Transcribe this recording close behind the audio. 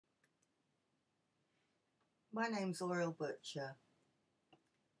My name's Oriel Butcher.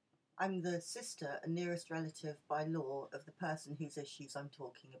 I'm the sister and nearest relative by law of the person whose issues I'm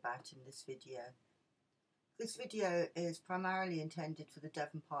talking about in this video. This video is primarily intended for the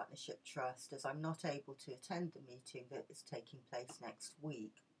Devon Partnership Trust, as I'm not able to attend the meeting that is taking place next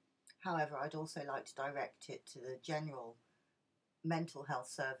week. However, I'd also like to direct it to the general mental health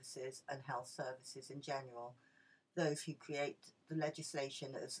services and health services in general, those who create the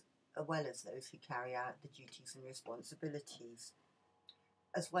legislation as well as those who carry out the duties and responsibilities,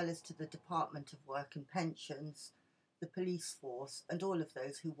 as well as to the Department of Work and Pensions, the police force, and all of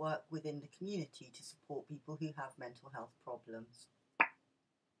those who work within the community to support people who have mental health problems.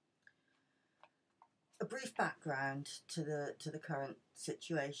 A brief background to the current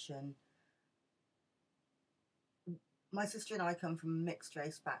situation. My sister and I come from a mixed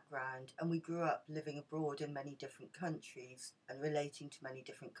race background, and we grew up living abroad in many different countries and relating to many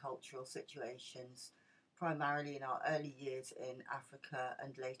different cultural situations, primarily in our early years in Africa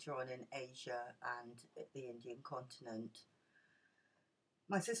and later on in Asia and the Indian continent.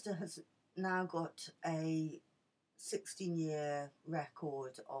 My sister has now got a 16-year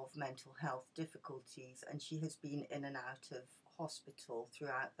record of mental health difficulties, and she has been in and out of hospital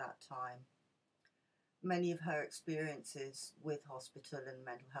throughout that time. Many of her experiences with hospital and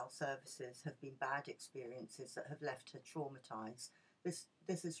mental health services have been bad experiences that have left her traumatised. This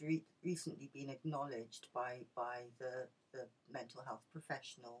has recently been acknowledged by the mental health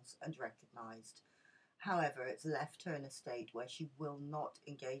professionals and recognised. However, it's left her in a state where she will not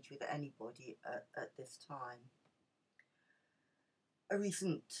engage with anybody at this time. A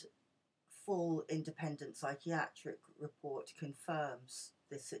recent full independent psychiatric report confirms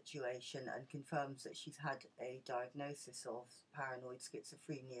this situation and confirms that she's had a diagnosis of paranoid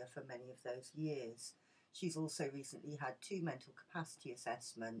schizophrenia for many of those years. She's also recently had 2 mental capacity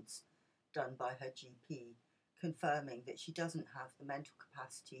assessments done by her GP, confirming that she doesn't have the mental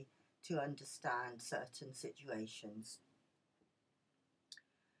capacity to understand certain situations.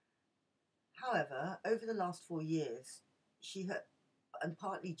 However, over the last 4 years, and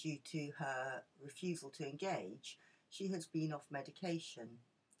partly due to her refusal to engage, she has been off medication,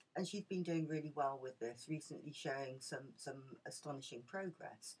 and she's been doing really well with this, recently showing some astonishing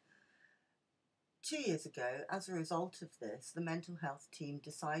progress. 2 years ago, as a result of this, the mental health team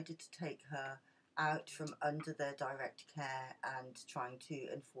decided to take her out from under their direct care and trying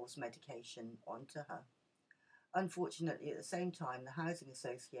to enforce medication onto her. Unfortunately, at the same time, the Housing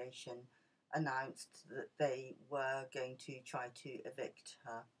Association announced that they were going to try to evict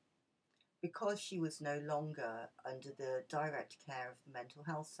her. Because she was no longer under the direct care of the mental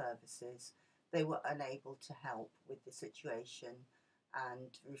health services, they were unable to help with the situation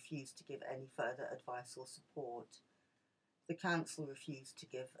and refused to give any further advice or support. The council refused to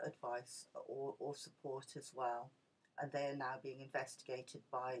give advice or support as well, and they are now being investigated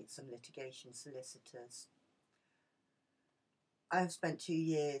by some litigation solicitors. I have spent 2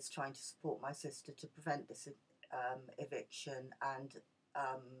 years trying to support my sister to prevent this eviction, and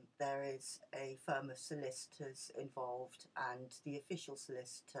there is a firm of solicitors involved, and the official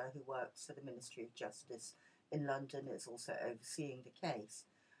solicitor who works for the Ministry of Justice in London is also overseeing the case.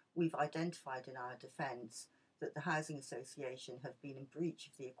 We've identified in our defence that the Housing Association have been in breach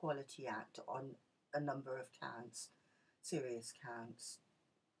of the Equality Act on a number of counts, serious counts.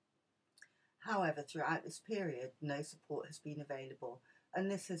 However, throughout this period, no support has been available, and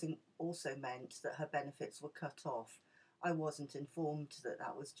this has also meant that her benefits were cut off. I wasn't informed that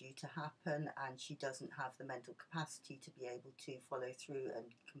that was due to happen, and she doesn't have the mental capacity to be able to follow through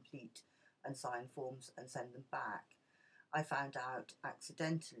and complete and sign forms and send them back. I found out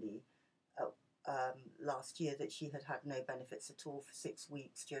accidentally last year that she had had no benefits at all for 6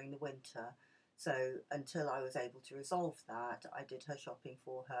 weeks during the winter. So until I was able to resolve that, I did her shopping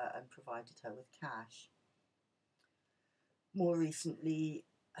for her and provided her with cash. More recently,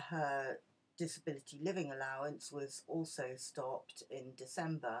 her disability living allowance was also stopped in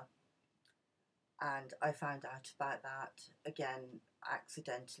December, and I found out about that again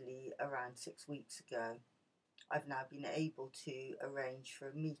accidentally around 6 weeks ago. I've now been able to arrange for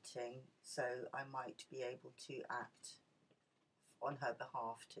a meeting, so I might be able to act on her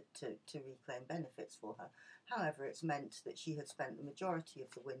behalf to reclaim benefits for her. However, it's meant that she has spent the majority of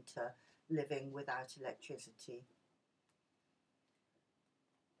the winter living without electricity.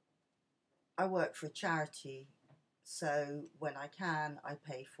 I work for a charity, so when I can, I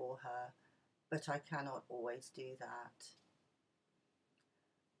pay for her, but I cannot always do that.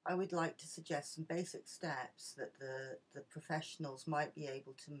 I would like to suggest some basic steps that the professionals might be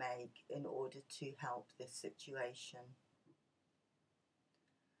able to make in order to help this situation.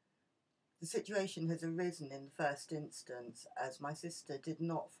 The situation has arisen in the first instance as my sister did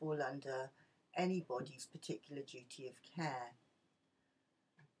not fall under anybody's particular duty of care.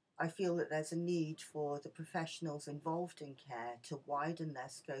 I feel that there's a need for the professionals involved in care to widen their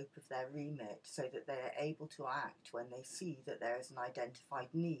scope of their remit so that they are able to act when they see that there is an identified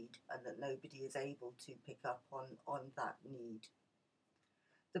need and that nobody is able to pick up on that need.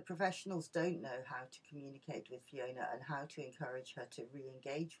 The professionals don't know how to communicate with Fiona and how to encourage her to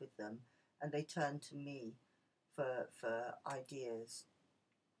re-engage with them, and they turn to me for ideas.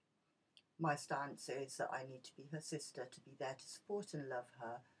 My stance is that I need to be her sister, to be there to support and love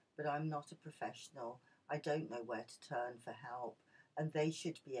her, but I'm not a professional. I don't know where to turn for help, and they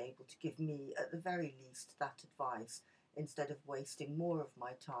should be able to give me, at the very least, that advice instead of wasting more of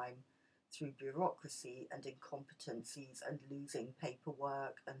my time through bureaucracy and incompetencies and losing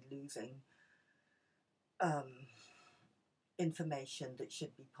paperwork and losing information that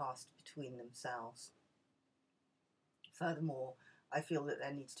should be passed between themselves. Furthermore, I feel that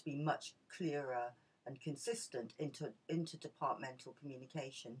there needs to be much clearer and consistent interdepartmental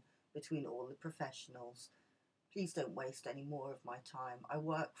communication between all the professionals. Please don't waste any more of my time. I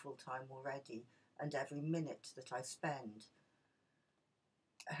work full-time already, and every minute that I spend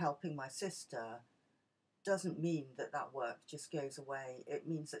helping my sister doesn't mean that that work just goes away. It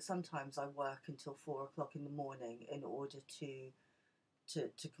means that sometimes I work until 4 o'clock in the morning in order to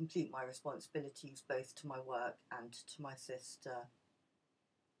complete my responsibilities both to my work and to my sister.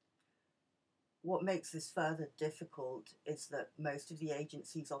 What makes this further difficult is that most of the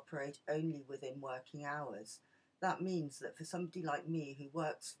agencies operate only within working hours. That means that for somebody like me who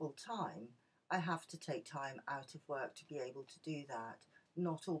works full-time, I have to take time out of work to be able to do that.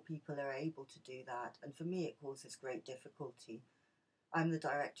 Not all people are able to do that, and for me it causes great difficulty. I'm the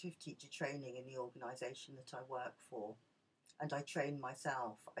Director of Teacher Training in the organisation that I work for, and I train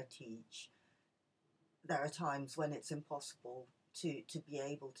myself, I teach. There are times when it's impossible to be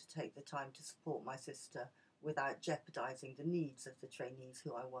able to take the time to support my sister without jeopardising the needs of the trainees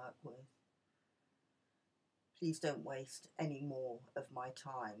who I work with. Please don't waste any more of my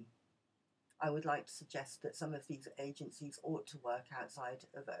time. I would like to suggest that some of these agencies ought to work outside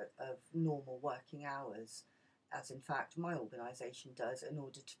of normal working hours, as in fact my organisation does, in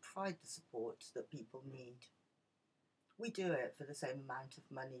order to provide the support that people need. We do it for the same amount of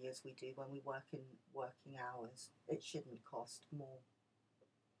money as we do when we work in working hours. It shouldn't cost more.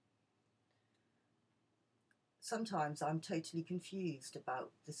 Sometimes I'm totally confused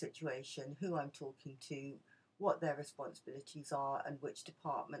about the situation, who I'm talking to, what their responsibilities are, and which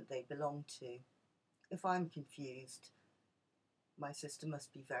department they belong to. If I'm confused, my sister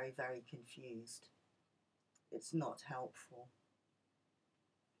must be very, very confused. It's not helpful.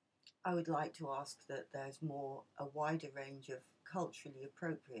 I would like to ask that there's a wider range of culturally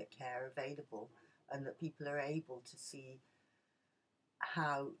appropriate care available, and that people are able to see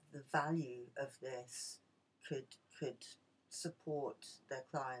how the value of this could support their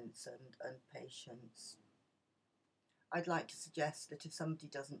clients and patients. I'd like to suggest that if somebody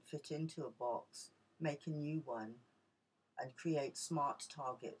doesn't fit into a box, make a new one and create smart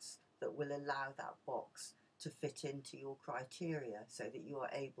targets that will allow that box to fit into your criteria so that you are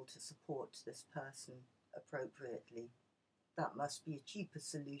able to support this person appropriately. That must be a cheaper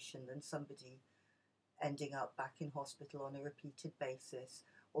solution than somebody ending up back in hospital on a repeated basis,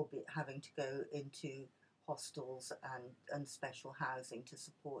 or having to go into hostels and special housing to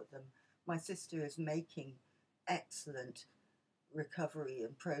support them. My sister is making excellent recovery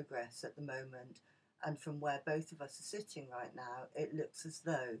and progress at the moment, and from where both of us are sitting right now, it looks as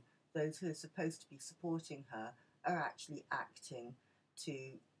though those who are supposed to be supporting her are actually acting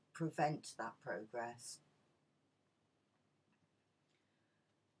to prevent that progress.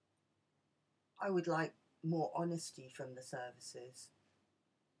 I would like more honesty from the services.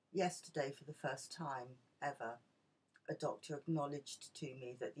 Yesterday, for the first time ever, a doctor acknowledged to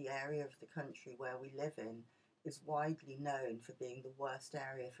me that the area of the country where we live in is widely known for being the worst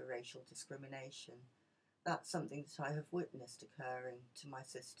area for racial discrimination. That's something that I have witnessed occurring to my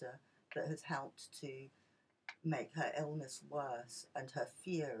sister that has helped to make her illness worse and her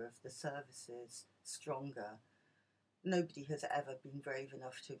fear of the services stronger. Nobody has ever been brave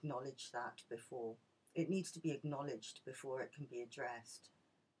enough to acknowledge that before. It needs to be acknowledged before it can be addressed.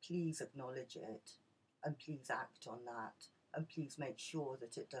 Please acknowledge it, and please act on that, and please make sure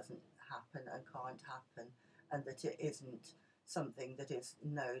that it doesn't happen and can't happen, and that it isn't something that is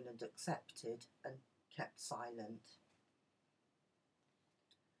known and accepted and kept silent.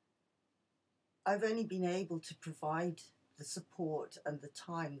 I've only been able to provide the support and the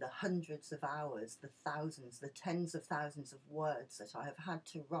time, the hundreds of hours, the thousands, the tens of thousands of words that I have had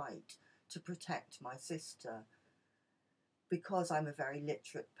to write to protect my sister because I'm a very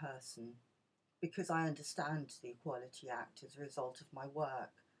literate person, because I understand the Equality Act as a result of my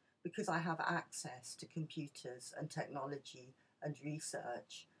work, because I have access to computers and technology and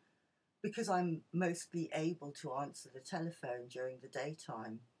research, because I'm mostly able to answer the telephone during the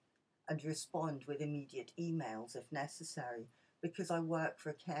daytime and respond with immediate emails if necessary, because I work for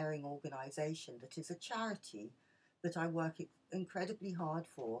a caring organisation that is a charity that I work incredibly hard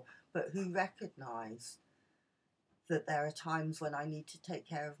for, but who recognise that there are times when I need to take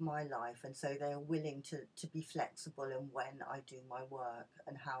care of my life, and so they are willing to be flexible in when I do my work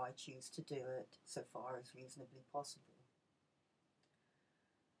and how I choose to do it, so far as reasonably possible.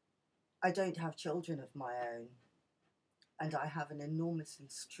 I don't have children of my own, and I have an enormously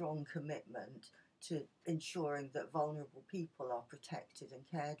strong commitment to ensuring that vulnerable people are protected and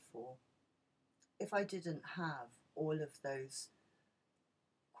cared for. If I didn't have all of those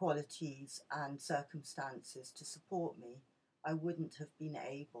qualities and circumstances to support me, I wouldn't have been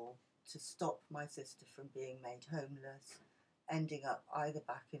able to stop my sister from being made homeless, ending up either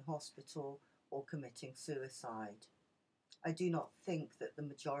back in hospital or committing suicide. I do not think that the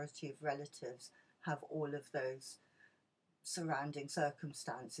majority of relatives have all of those surrounding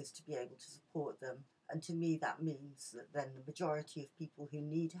circumstances to be able to support them, and to me that means that then the majority of people who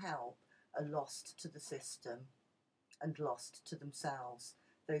need help are lost to the system and lost to themselves.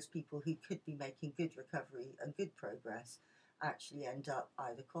 Those people who could be making good recovery and good progress actually end up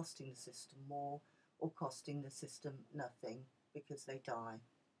either costing the system more or costing the system nothing because they die.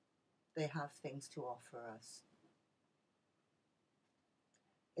 They have things to offer us.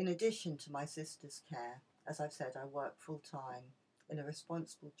 In addition to my sister's care, as I've said, I work full time in a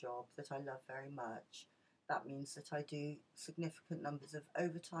responsible job that I love very much. That means that I do significant numbers of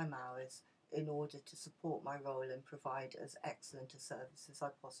overtime hours in order to support my role and provide as excellent a service as I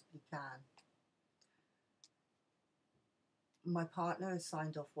possibly can. My partner has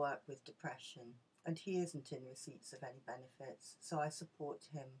signed off work with depression, and he isn't in receipts of any benefits, so I support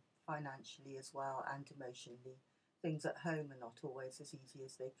him financially as well and emotionally. Things at home are not always as easy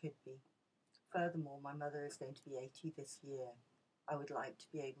as they could be. Furthermore, my mother is going to be 80 this year. I would like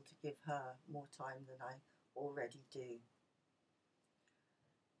to be able to give her more time than I already do.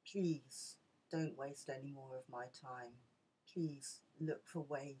 Please don't waste any more of my time. Please look for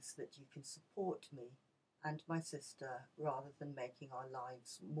ways that you can support me and my sister rather than making our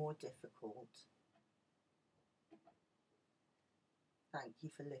lives more difficult. Thank you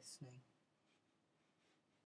for listening.